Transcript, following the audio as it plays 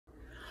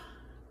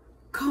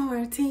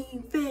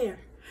Quarantine fair,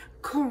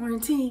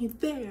 quarantine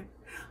fair,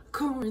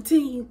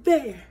 quarantine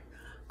fair,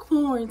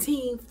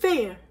 quarantine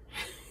fair.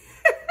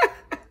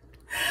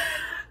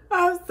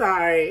 I'm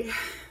sorry,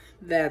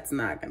 that's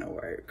not gonna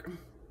work.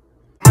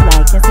 Like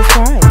and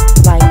subscribe,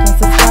 like and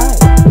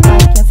subscribe,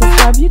 like and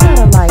subscribe. You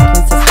gotta like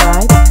and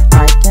subscribe,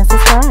 like and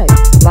subscribe,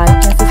 like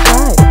and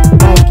subscribe,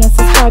 like and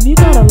subscribe. You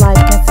gotta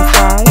like and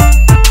subscribe.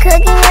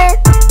 Cooking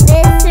with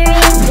Miss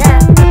Theresa.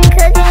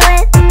 Cooking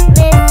with Miss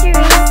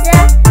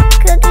Theresa.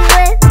 Cooking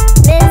with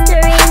Miss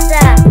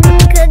Theresa.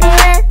 Cooking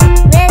with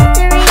Miss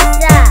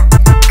Theresa.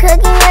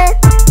 Cooking with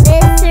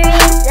Miss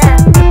Theresa.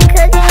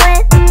 Cooking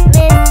with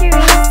Miss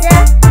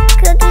Theresa.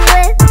 Cooking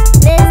with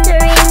Miss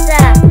Theresa.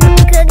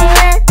 Cooking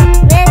with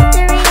Miss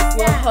Theresa.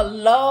 Well,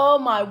 hello,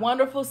 my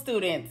wonderful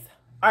students.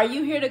 Are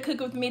you here to cook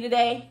with me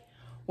today?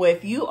 Well,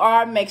 if you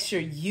are, make sure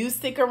you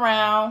stick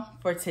around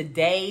for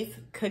today's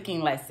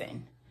cooking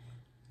lesson.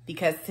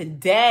 Because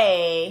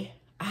today,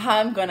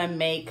 I'm gonna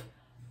make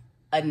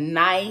a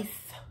nice,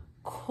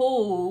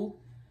 cool,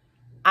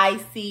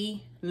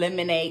 icy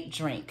lemonade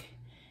drink.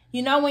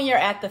 You know when you're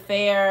at the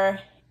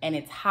fair and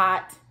it's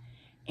hot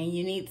and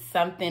you need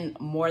something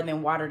more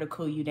than water to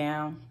cool you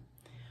down?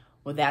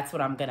 Well, that's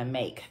what I'm gonna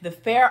make. The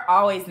fair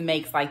always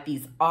makes like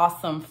these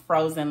awesome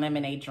frozen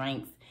lemonade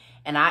drinks,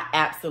 and I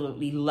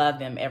absolutely love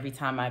them every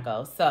time I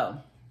go. So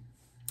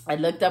I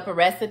looked up a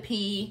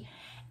recipe,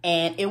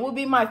 and it will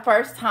be my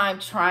first time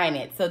trying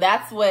it. So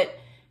that's what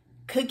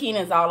cooking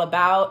is all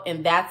about,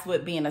 and that's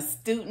what being a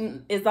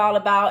student is all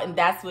about, and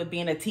that's what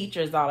being a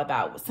teacher is all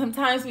about.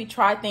 Sometimes we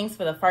try things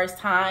for the first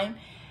time,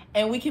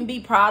 and we can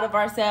be proud of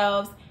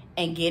ourselves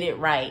and get it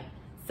right.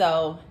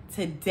 So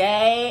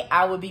today,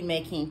 I will be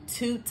making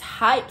two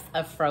types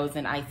of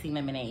frozen icy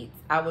lemonades.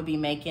 I will be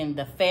making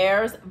the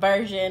fair's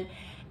version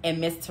and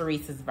Miss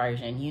Theresa's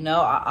version. You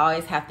know, I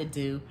always have to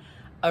do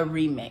a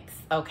remix,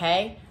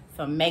 okay?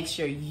 So make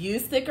sure you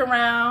stick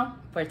around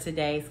for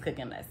today's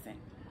cooking lesson.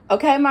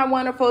 Okay, my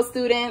wonderful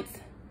students.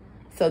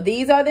 So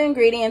these are the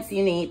ingredients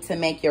you need to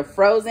make your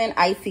frozen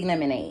icy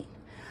lemonade.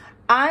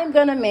 I'm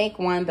gonna make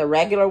one the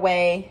regular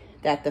way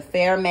that the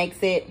fair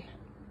makes it,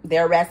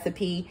 their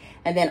recipe,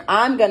 and then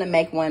I'm gonna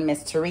make one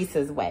Miss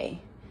Theresa's way.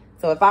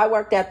 So if I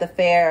worked at the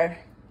fair,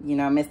 you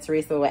know, Miss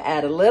Theresa would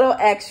add a little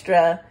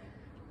extra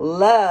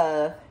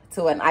love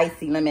to an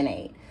icy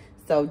lemonade.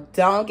 So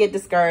don't get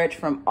discouraged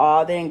from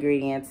all the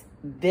ingredients.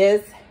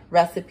 This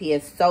recipe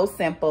is so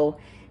simple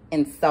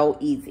and so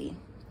easy.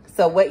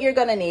 So what you're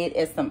gonna need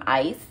is some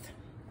ice,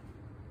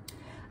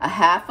 a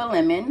half a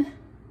lemon,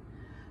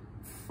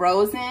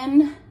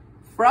 frozen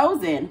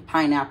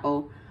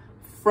pineapple,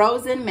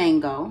 frozen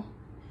mango.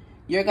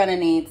 You're gonna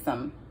need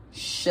some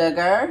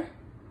sugar,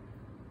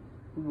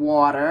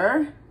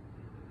 water,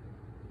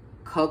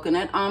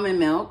 coconut almond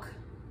milk,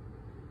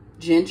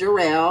 ginger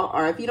ale,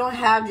 or if you don't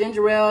have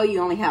ginger ale, you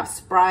only have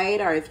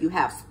Sprite, or if you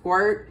have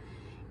Squirt,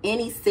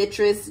 any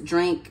citrus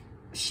drink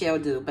shall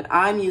do, but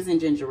I'm using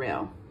ginger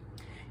ale.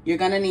 You're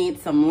gonna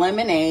need some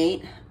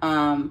lemonade.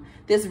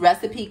 This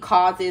recipe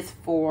causes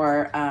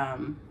for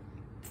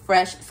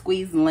fresh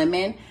squeezed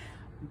lemon,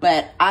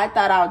 but I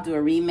thought I'll do a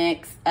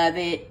remix of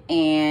it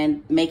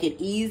and make it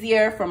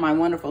easier for my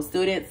wonderful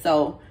students.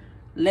 So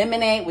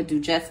lemonade would do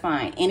just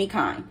fine, any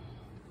kind.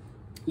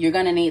 You're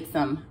gonna need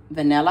some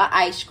vanilla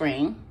ice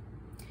cream.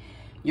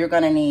 You're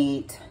gonna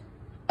need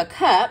a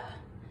cup.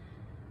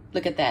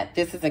 Look at that,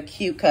 this is a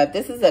cute cup.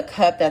 This is a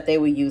cup that they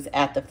would use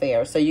at the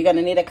fair. So you're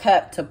gonna need a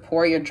cup to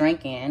pour your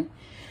drink in.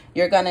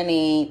 You're gonna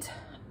need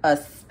a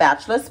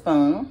spatula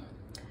spoon,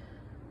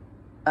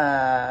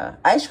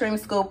 ice cream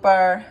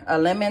scooper, a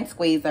lemon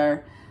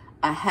squeezer,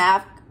 a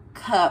half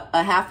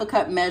a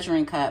cup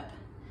measuring cup,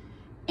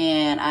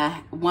 and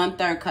a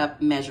 1/3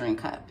 cup measuring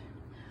cup.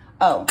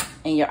 Oh,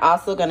 and you're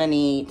also gonna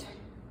need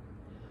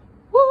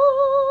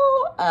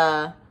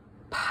a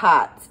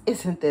pot.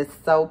 Isn't this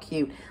so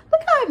cute?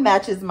 Look how it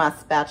matches my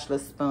spatula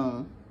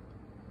spoon.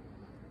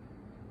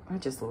 I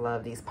just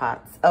love these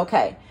pots.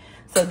 Okay,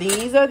 so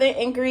these are the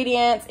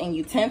ingredients and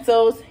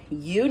utensils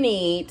you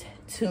need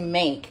to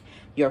make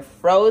your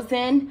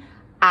frozen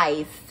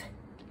iced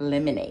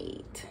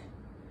lemonade.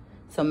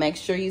 So make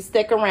sure you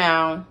stick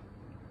around,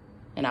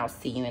 and I'll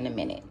see you in a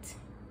minute.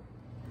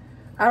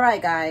 All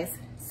right, guys.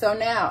 So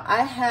now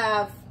I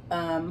have,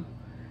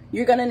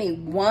 you're gonna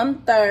need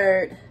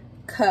 1/3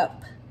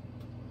 cup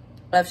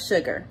of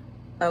sugar,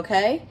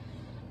 okay?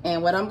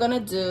 And what I'm gonna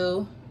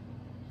do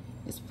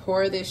is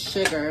pour this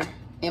sugar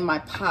in my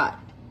pot,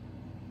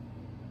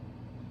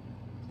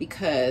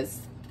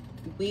 because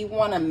we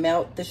wanna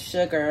melt the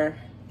sugar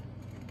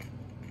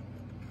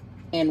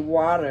and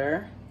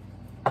water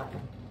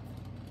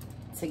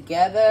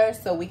together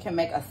so we can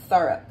make a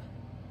syrup,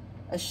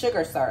 a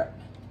sugar syrup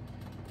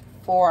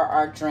for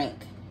our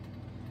drink.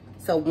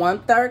 So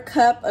 1/3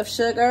 cup of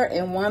sugar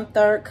and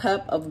 1/3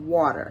 cup of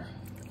water.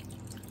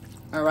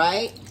 All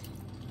right?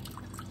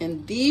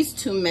 And these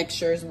two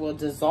mixtures will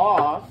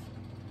dissolve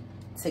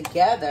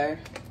together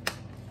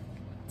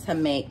to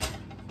make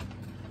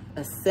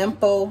a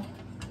simple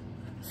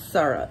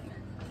syrup.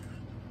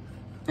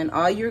 And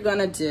all you're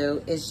gonna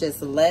do is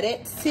just let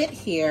it sit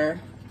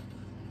here.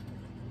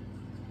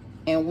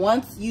 And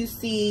once you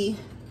see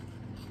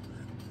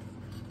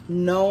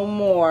no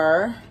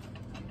more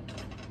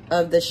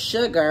of the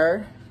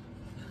sugar,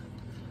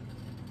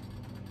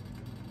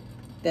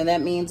 then that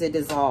means it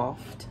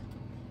dissolved.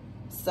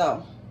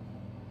 So,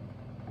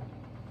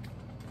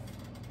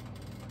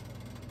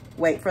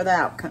 wait for the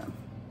outcome.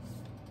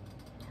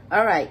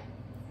 All right,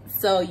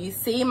 so you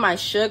see my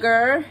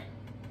sugar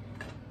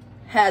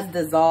has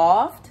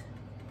dissolved,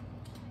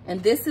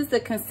 and this is the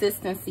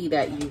consistency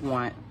that you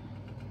want.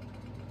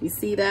 You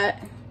see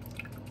that?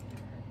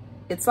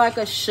 It's like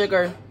a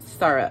sugar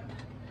syrup.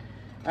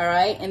 All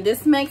right, and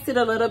this makes it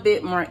a little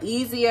bit more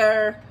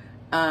easier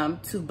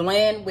to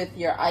blend with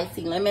your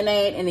Icee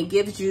lemonade, and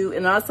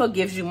it also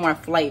gives you more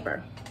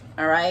flavor.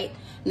 All right,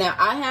 now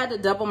I had to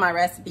double my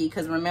recipe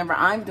because remember,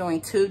 I'm doing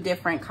 2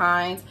 different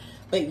kinds,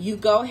 but you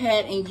go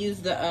ahead and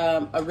use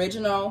the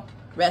original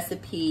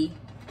recipe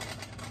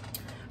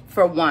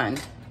for 1.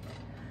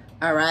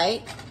 All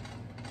right,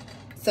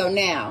 so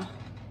now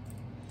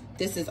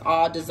this is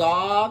all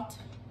dissolved.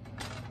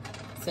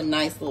 It's a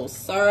nice little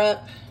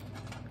syrup,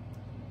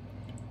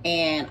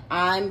 and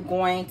I'm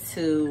going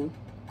to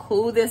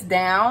cool this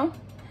down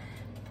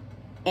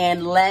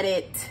and let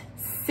it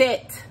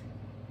sit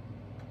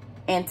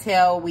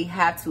until we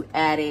have to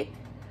add it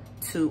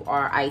to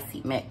our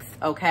Icee mix.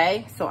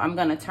 Okay, so I'm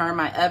gonna turn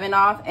my oven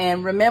off,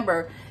 and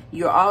remember,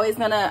 you're always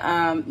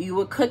gonna you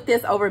will cook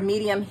this over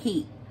medium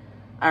heat.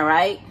 All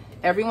right,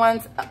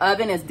 everyone's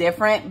oven is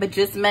different, but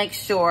just make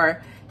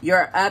sure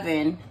your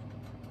oven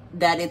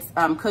that it's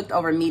cooked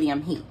over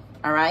medium heat.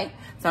 All right,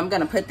 so I'm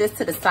gonna put this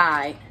to the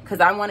side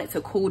because I want it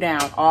to cool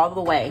down all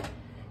the way.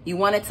 You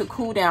want it to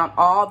cool down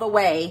all the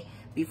way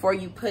before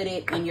you put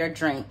it in your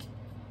drink,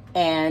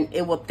 and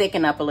it will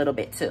thicken up a little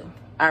bit too.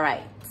 All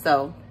right,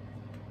 so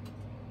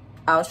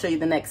I'll show you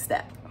the next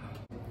step.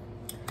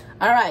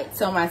 All right,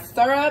 so my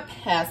syrup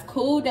has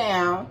cooled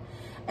down,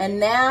 and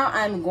now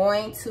I'm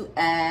going to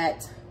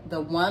add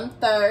the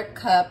 1/3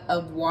 cup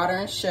of water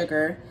and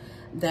sugar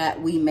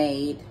that we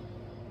made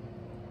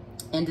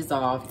and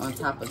dissolved on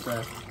top of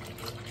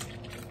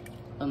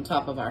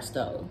our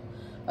stove.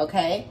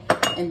 Okay,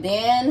 and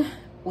then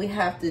we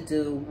have to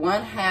do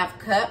 1/2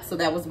 cup, so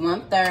that was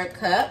 1/3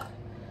 cup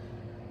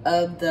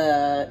of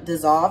the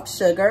dissolved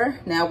sugar.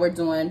 Now we're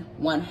doing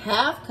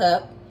 1/2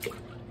 cup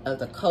of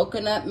the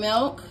coconut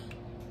milk.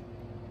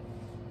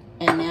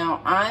 And now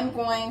I'm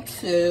going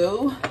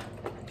to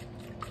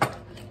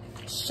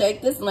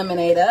shake this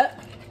lemonade up,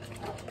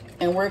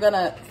 and we're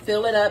gonna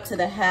fill it up to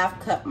the 1/2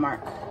 cup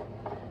mark.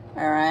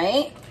 All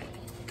right,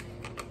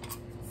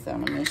 so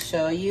I'm gonna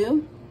show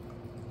you.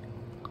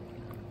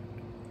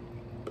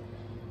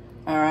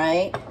 All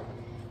right,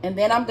 and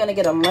then I'm gonna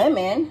get a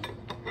lemon,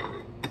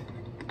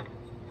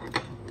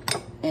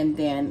 and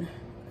then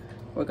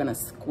we're gonna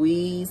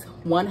squeeze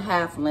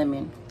 1/2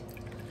 lemon,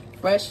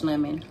 fresh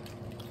lemon,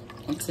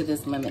 into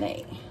this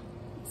lemonade.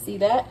 See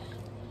that?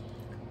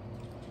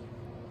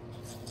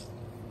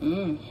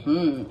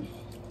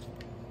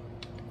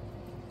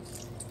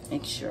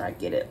 Make sure I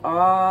get it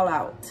all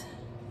out.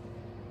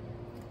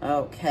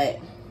 Okay,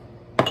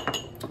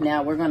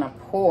 now we're gonna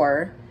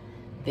pour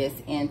this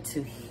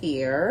into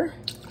here.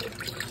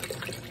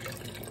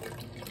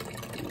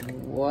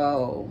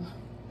 Whoa.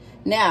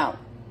 Now,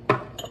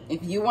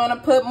 if you want to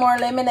put more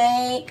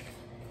lemonade,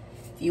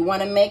 if you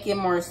want to make it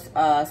more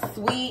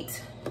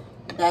sweet,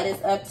 that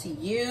is up to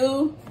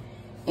you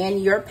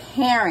and your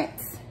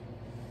parents.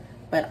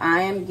 But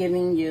I am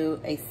giving you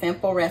a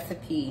simple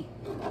recipe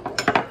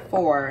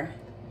for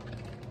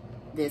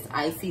this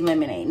Icee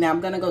lemonade. Now I'm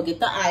gonna go get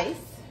the ice.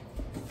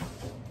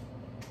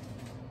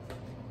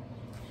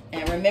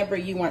 And remember,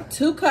 you want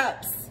 2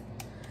 cups.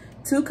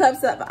 2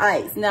 cups of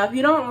ice. Now, if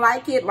you don't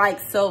like it like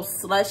so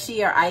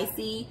slushy or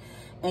icy,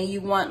 and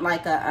you want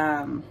like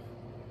a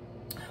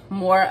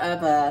more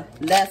of a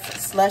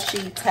less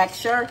slushy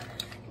texture,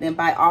 then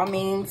by all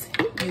means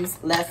use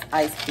less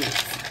ice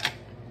cubes.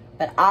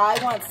 But I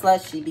want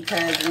slushy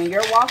because when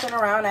you're walking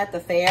around at the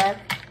fair,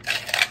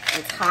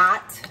 it's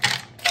hot,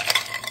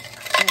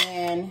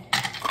 and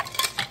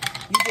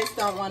you just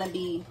don't want to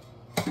be,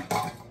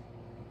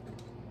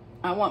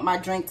 I want my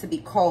drink to be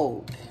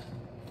cold.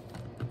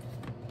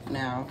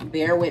 Now,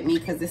 bear with me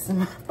because this is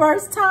my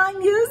first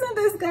time using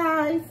this,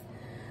 guys.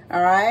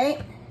 All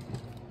right.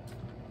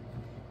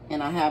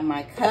 And I have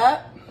my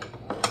cup.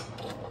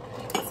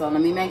 So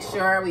let me make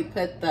sure we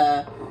put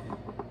the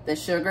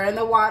sugar and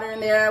the water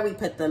in there. We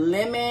put the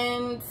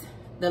lemonade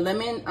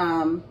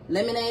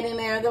in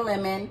there, the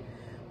lemon.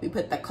 We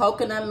put the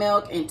coconut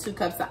milk and 2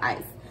 cups of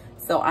ice.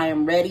 So I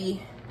am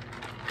ready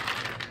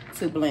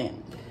to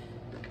blend.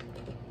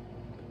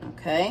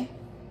 Okay.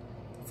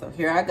 So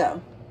here I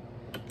go.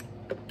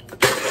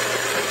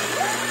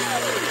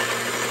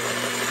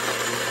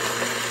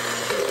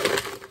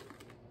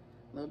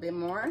 A little bit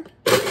more.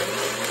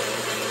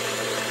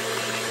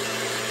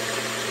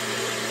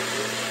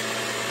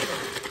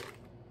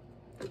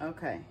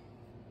 Okay.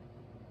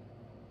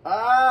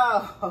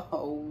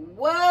 Oh,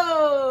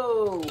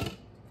 whoa.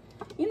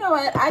 You know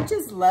what? I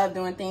just love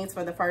doing things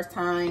for the first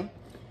time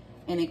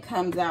and it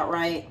comes out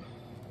right.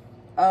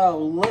 Oh,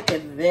 look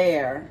at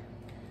there.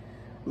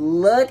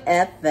 Look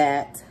at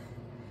that.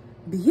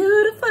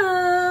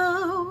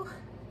 Beautiful.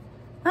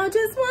 I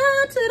just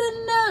want you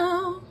to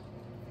know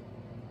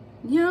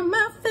you're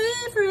my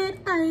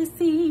favorite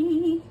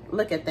Icee.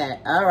 Look at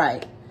that. All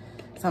right.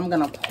 So I'm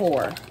going to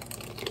pour.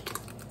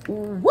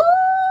 Woohoo!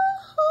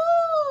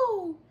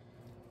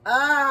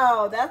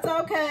 Oh, that's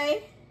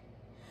okay.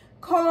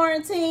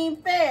 Quarantine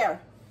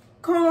fair.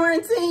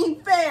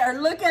 Quarantine fair.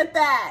 Look at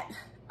that.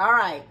 All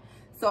right.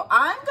 So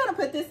I'm going to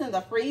put this in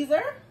the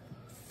freezer.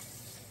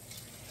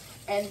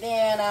 And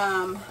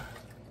then,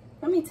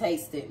 let me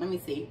taste it. Let me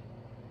see.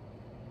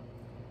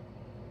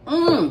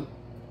 I'm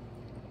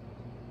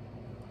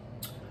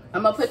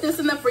going to put this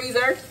in the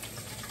freezer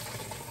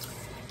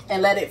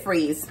and let it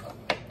freeze.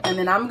 And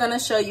then I'm going to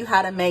show you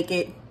how to make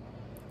it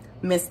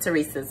Miss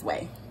Theresa's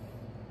way.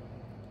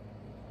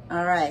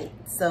 All right,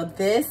 so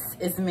this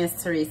is Miss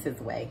Theresa's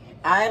way.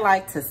 I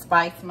like to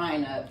spice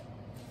mine up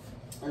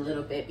a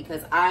little bit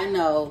because I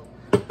know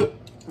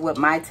what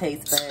my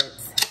taste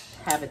buds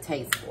have a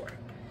taste for.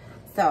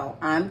 So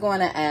I'm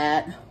going to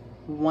add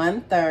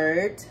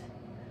 1/3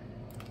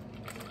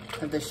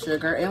 of the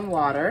sugar and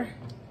water.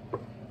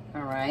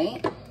 All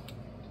right.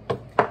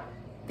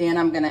 Then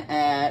I'm going to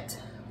add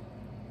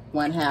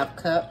 1/2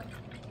 cup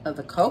of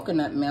the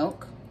coconut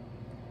milk.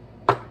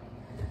 I'm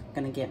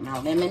going to get my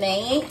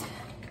lemonade.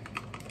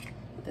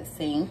 The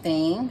same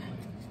thing.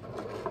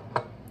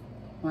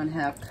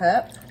 1/2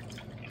 cup.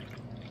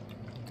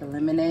 The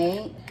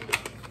lemonade.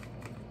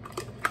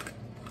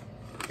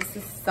 This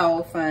is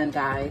so fun,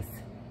 guys.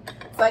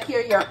 It's like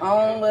you're your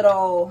own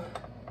little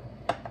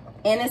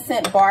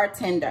innocent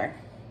bartender.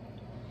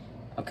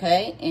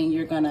 Okay? And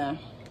you're gonna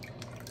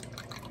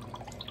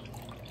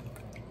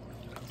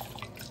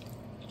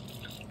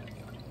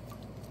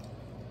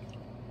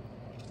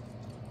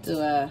do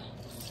a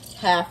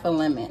 1/2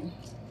 lemon.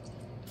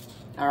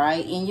 All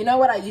right, and you know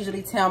what I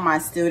usually tell my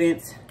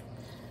students,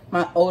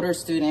 my older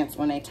students,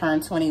 when they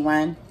turn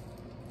 21,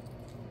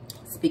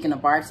 speaking of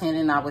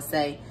bartending, I would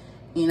say,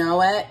 you know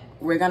what?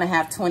 We're gonna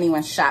have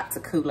 21 shots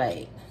of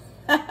Kool-Aid.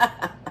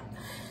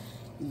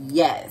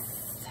 Yes.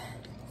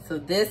 So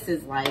this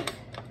is like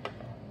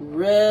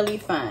really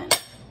fun.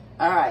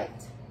 All right.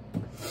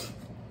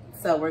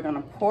 So we're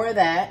gonna pour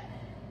that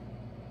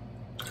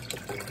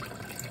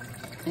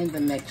in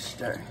the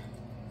mixture.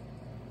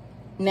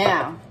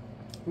 Now,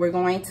 we're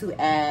going to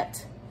add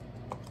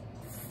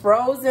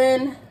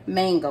frozen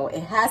mango.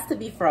 It has to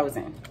be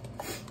frozen.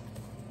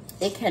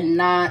 It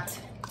cannot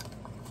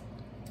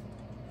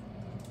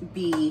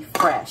be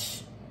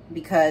fresh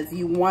because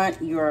you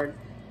want your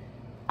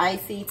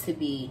Icee to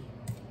be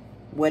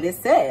what it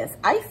says,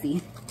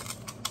 Icee.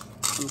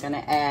 I'm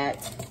gonna add,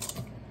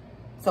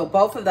 so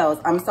both of those,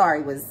 I'm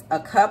sorry, was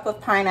a cup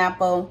of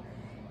pineapple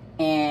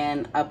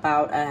and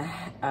about a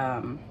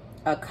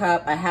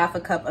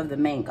 1/2 cup of the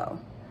mango.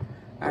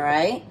 All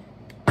right.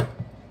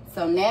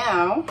 So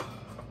now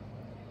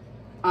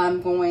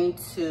I'm going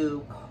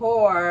to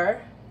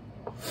pour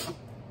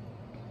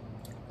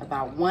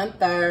about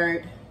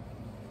 1/3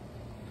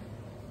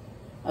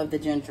 of the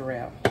ginger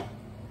ale.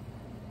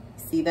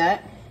 See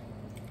that?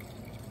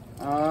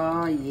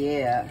 Oh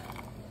yeah.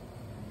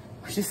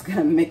 We're just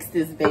gonna mix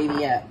this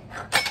baby up.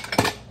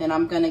 Then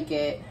I'm gonna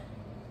get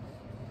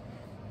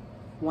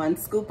 1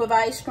 scoop of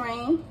ice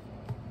cream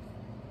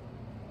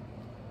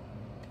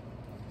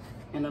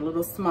and a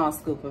little small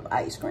scoop of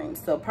ice cream.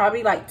 So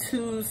probably like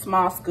 2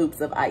 small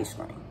scoops of ice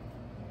cream.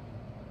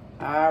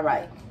 All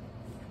right.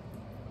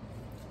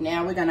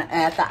 Now we're gonna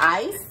add the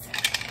ice.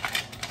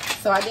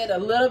 So I did a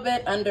little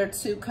bit under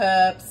 2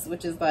 cups,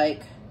 which is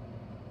like,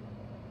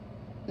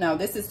 no,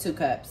 this is 2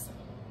 cups.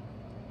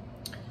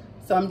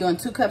 So I'm doing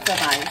 2 cups of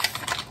ice.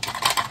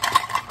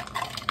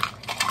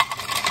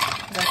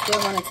 I still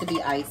want it to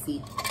be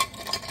icy.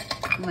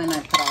 I might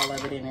not put all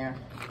of it in there.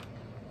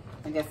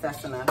 I guess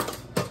that's enough.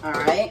 All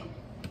right.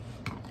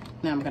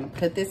 Now I'm gonna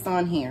put this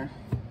on here.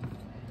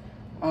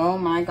 Oh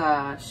my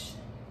gosh.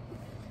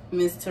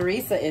 Miss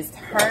Theresa is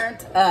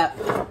turned up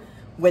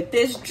with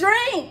this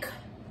drink.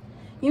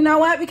 You know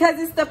what? Because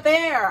it's the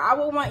fair. I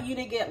would want you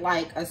to get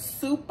like a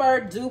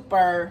super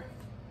duper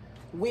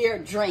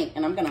weird drink.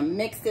 And I'm gonna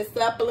mix this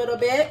up a little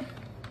bit.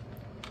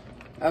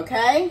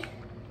 Okay?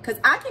 Because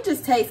I can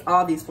just taste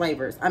all these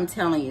flavors. I'm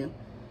telling you,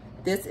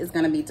 this is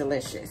gonna be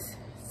delicious.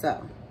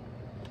 So,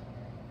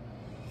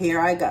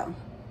 here I go.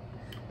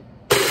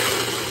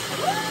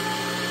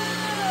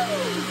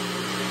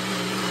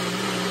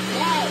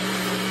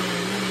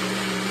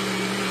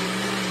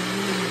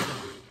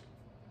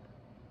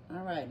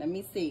 All right, let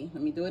me see.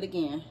 Let me do it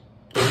again.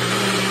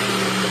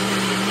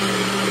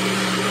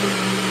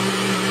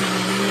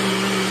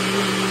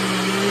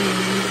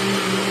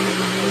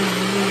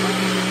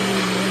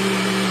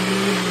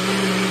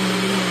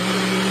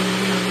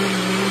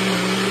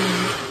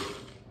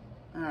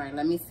 All right,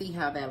 let me see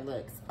how that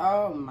looks.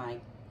 Oh my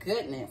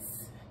goodness.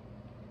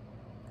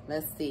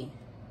 Let's see.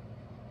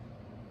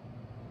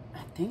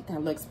 I I think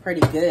that looks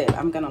pretty good.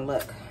 I'm gonna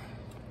look.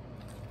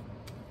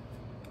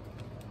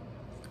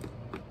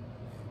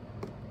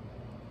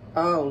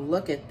 Oh,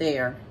 look at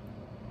there.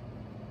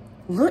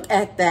 Look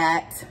at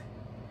that.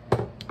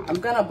 I'm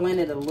gonna blend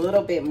it a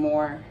little bit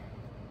more.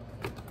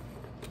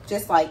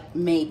 Just like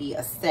maybe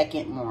a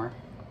second more.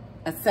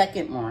 A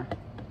second more.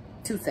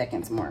 2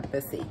 seconds more.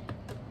 Let's see.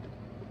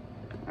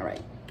 All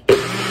right. 1,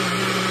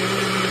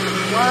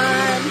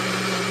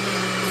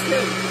 2.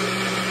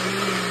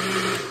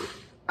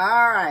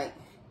 All right.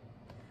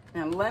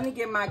 Now let me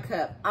get my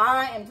cup.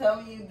 I am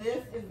telling you,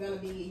 this is gonna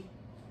be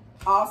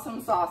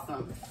awesome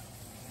sauceum.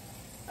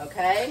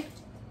 Okay?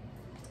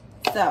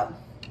 So,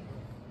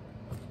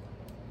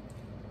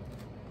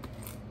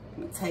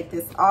 I'm gonna take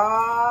this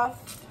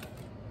off.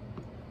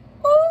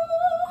 Ooh,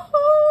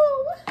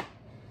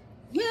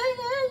 yeah,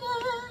 yeah,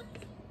 yeah.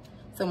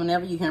 So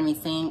whenever you hear me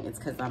sing, it's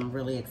because I'm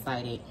really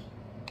excited.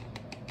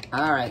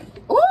 All right.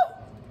 Ooh.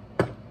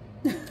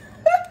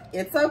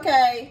 It's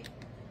okay.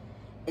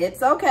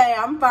 It's okay.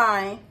 I'm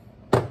fine.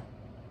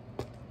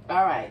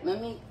 All right. Let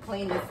me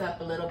clean this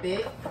up a little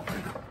bit.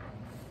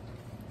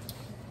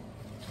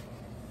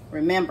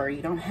 Remember,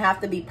 you don't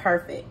have to be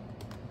perfect.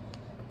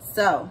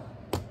 So,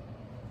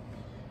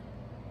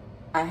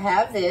 I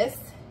have this.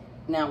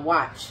 Now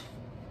watch.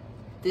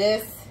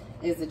 This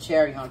is the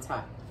cherry on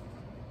top.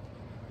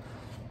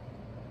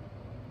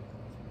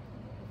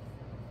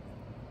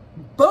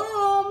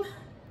 Boom!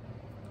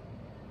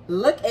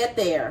 Look at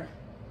there.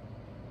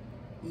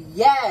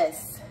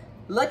 Yes.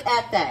 Look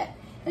at that.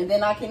 And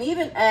then I can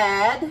even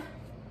add,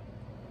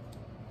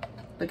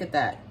 look at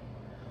that.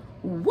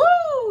 Woo!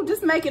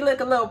 Just make it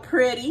look a little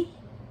pretty.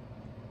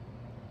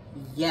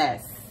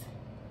 Yes.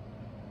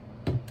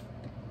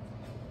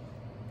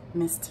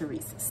 Miss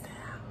Theresa style.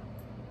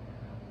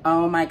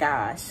 Oh my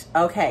gosh.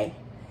 Okay.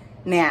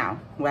 Now,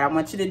 what I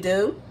want you to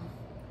do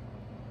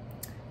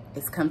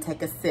is come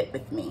take a sip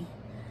with me.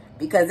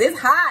 Because it's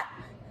hot.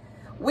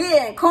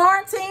 We're in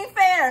quarantine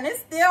fair and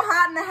it's still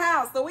hot in the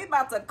house. So we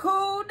about to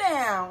cool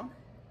down.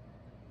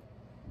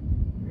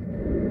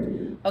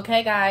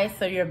 Okay guys,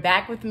 so you're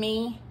back with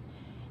me.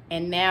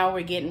 And now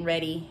we're getting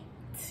ready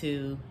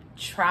to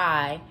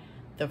try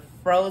the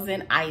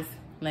frozen ice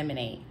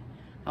lemonade.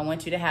 I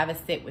want you to have a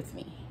sip with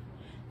me.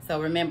 So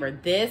remember,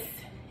 this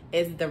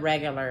is the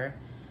regular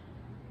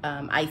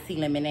Icee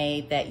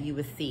lemonade that you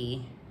would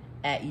see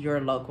at your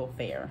local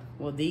fair.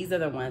 Well, these are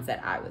the ones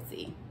that I would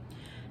see.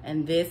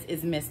 And this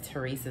is Miss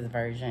Theresa's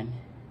version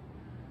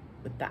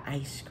with the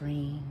ice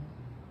cream.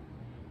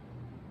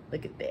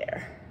 Look at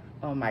there.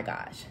 Oh my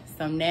gosh.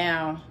 So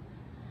now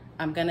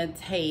I'm gonna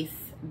taste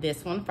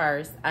this one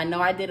first. I know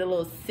I did a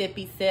little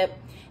sippy sip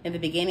in the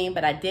beginning,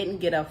 but I didn't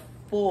get a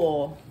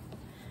full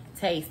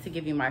taste to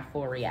give you my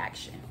full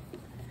reaction.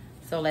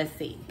 So let's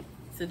see.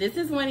 So this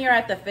is when you're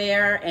at the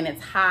fair and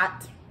it's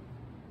hot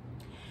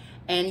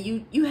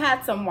and you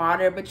had some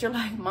water, but you're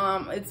like,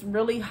 Mom, it's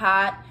really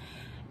hot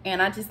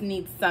and I just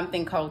need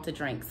something cold to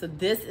drink. So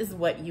this is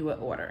what you would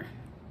order.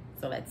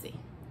 So let's see.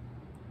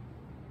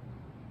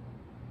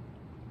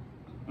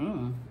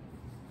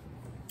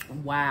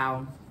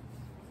 Wow.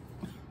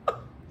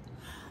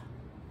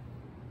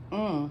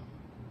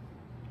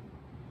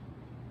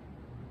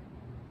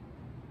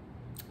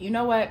 You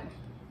know what?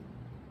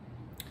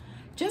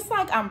 Just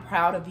like I'm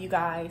proud of you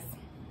guys,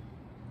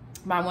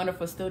 my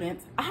wonderful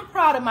students, I'm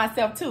proud of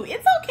myself too.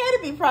 It's okay to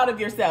be proud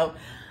of yourself.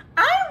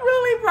 I'm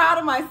really proud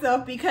of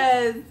myself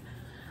because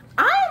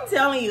I am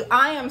telling you,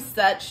 I am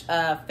such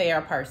a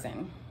fair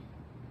person.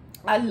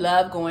 I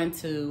love going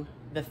to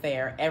the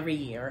fair every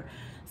year.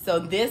 So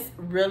this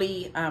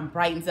really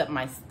brightens up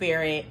my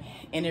spirit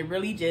and it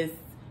really just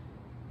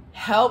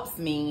helps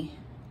me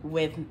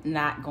with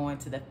not going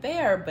to the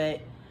fair,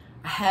 but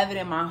I have it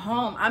in my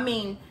home. I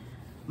mean,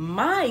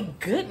 my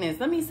goodness,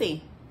 let me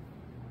see.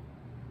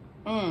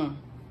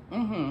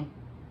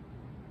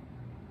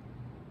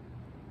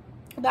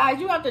 Guys,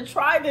 you have to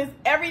try this.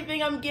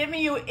 Everything I'm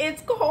giving you,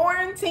 it's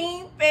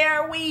quarantine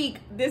fair week.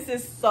 This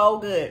is so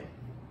good.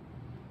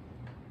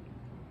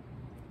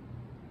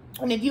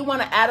 And if you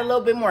want to add a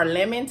little bit more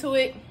lemon to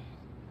it,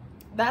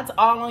 that's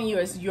all on you.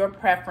 It's your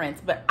preference.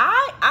 But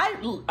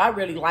I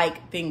really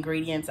like the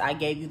ingredients. I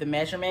gave you the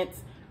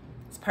measurements.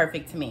 It's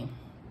perfect to me.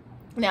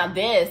 Now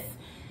this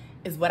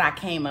is what I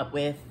came up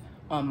with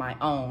on my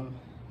own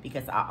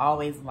because I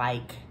always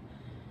like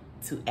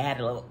to add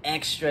a little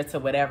extra to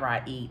whatever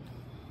I eat.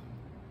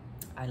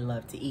 I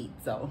love to eat,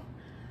 so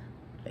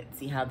let's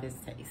see how this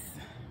tastes.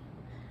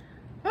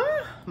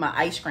 My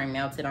ice cream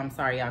melted. I'm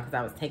sorry, y'all, because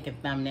I was taking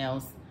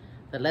thumbnails.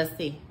 But let's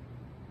see.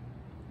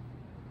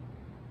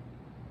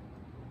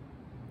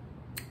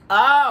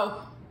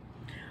 Oh!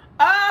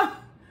 Oh!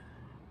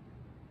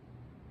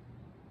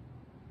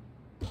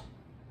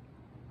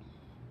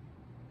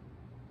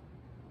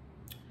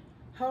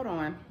 Hold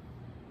on.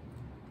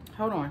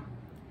 Hold on.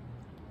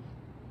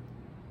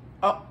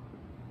 Oh.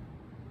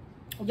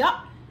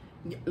 Y'all,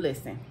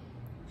 listen.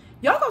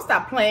 Y'all gonna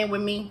stop playing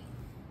with me?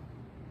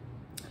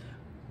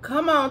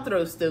 Come on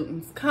through,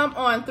 students. Come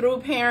on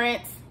through,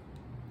 parents.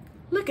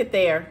 Look at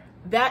there.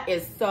 That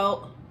is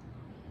so...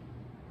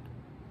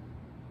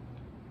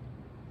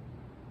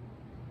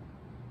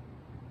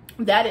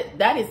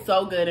 That is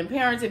so good. And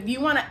parents, if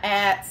you want to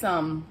add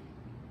some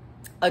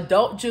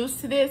adult juice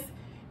to this,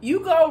 you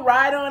go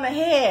right on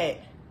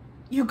ahead.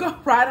 You go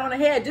right on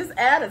ahead. Just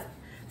add a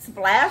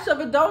splash of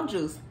adult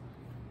juice.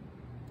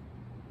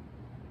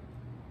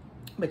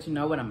 But you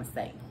know what I'm going to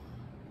say.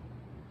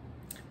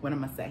 What I'm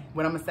going to say.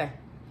 What I'm going to say.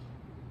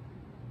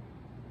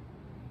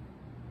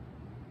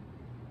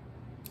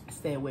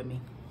 Say it with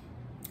me.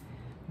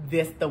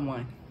 This the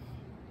one.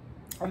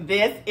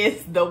 This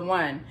is the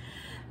one.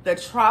 The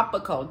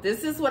tropical.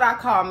 This is what I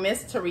call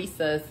Miss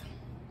Theresa's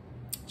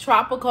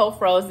tropical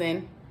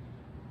frozen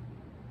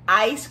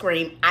ice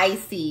cream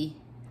Icee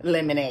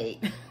lemonade.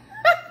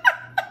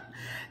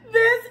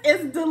 This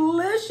is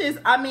delicious.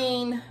 I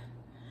mean,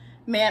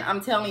 man,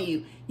 I'm telling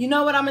you. You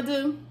know what I'm gonna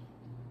do?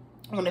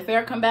 When the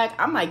fair come back,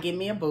 I might get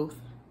me a booth.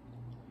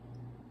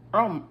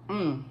 I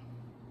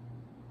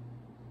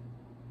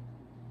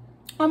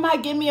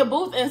might get me a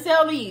booth and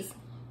sell these.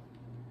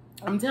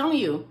 I'm telling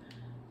you.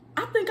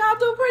 I think I'll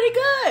do pretty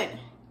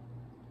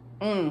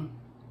good.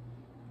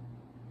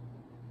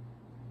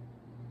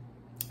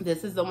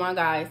 This is the one,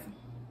 guys.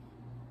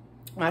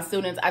 My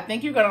students, I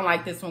think you're gonna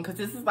like this one because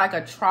this is like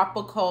a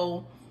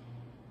tropical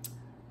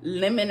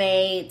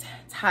lemonade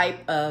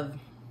type of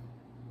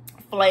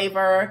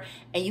flavor,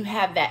 and you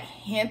have that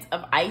hint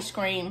of ice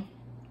cream.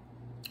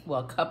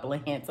 Well, a couple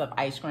of hints of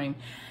ice cream,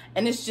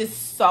 and it's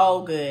just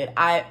so good.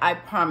 I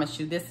promise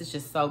you, this is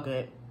just so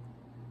good.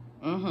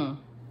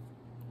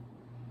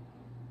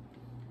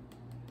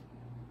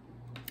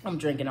 I'm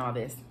drinking all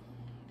this.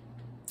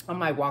 I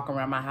might walk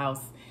around my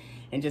house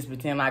and just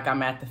pretend like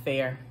I'm at the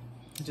fair.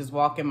 Just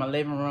walk in my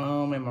living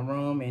room,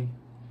 and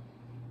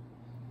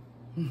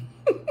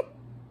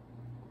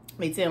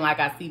pretend like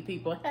I see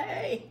people.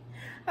 Hey,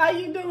 how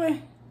you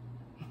doing?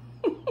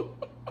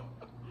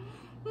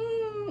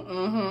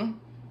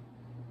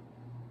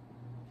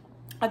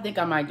 I think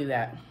I might do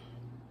that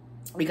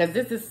because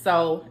this is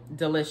so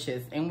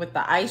delicious. And with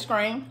the ice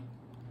cream,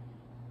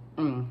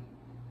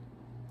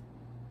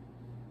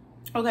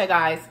 Okay,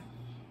 guys.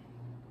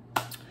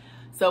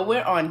 So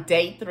we're on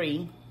day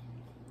 3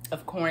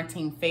 of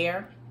quarantine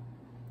fair.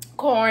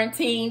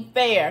 Quarantine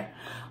fair.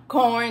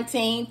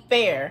 Quarantine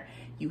fair.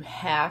 You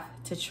have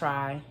to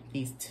try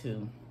these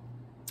 2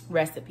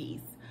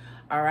 recipes.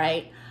 All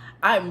right.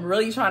 I'm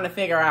really trying to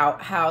figure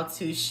out how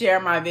to share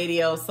my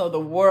videos so the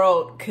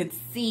world could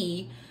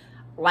see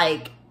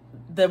like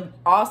the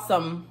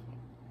awesome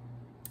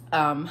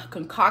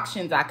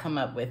concoctions I come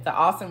up with, the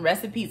awesome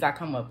recipes I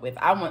come up with.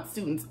 I want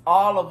students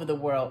all over the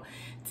world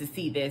to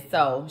see this.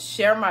 So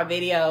share my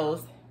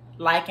videos,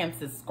 like and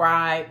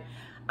subscribe.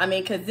 I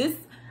mean, because this,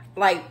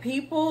 like,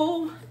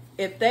 people,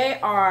 if they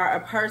are a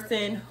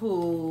person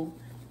who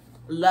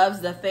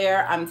loves the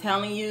fair, I'm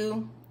telling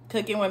you,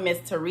 Cooking with Miss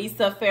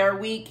Theresa Fair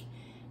Week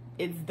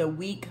is the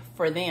week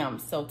for them.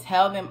 So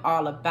tell them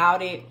all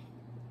about it.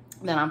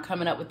 Then I'm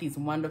coming up with these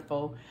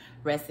wonderful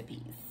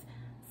recipes.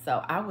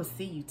 So I will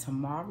see you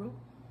tomorrow.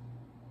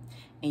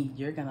 And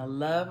you're going to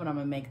love what I'm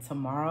going to make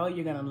tomorrow.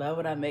 You're going to love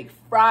what I make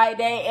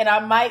Friday. And I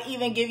might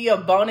even give you a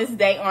bonus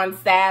day on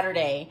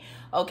Saturday.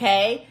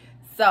 Okay?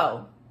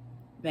 So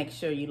make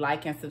sure you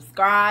like and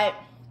subscribe.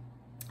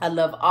 I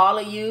love all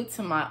of you,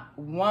 to my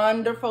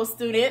wonderful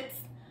students.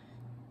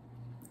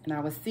 And I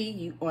will see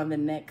you on the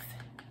next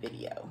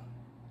video.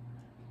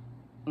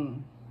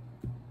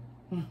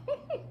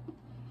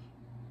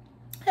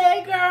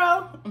 Hey,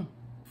 girl.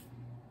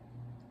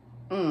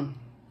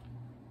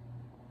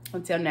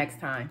 Until next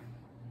time.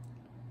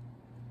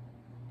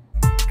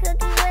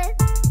 Cooking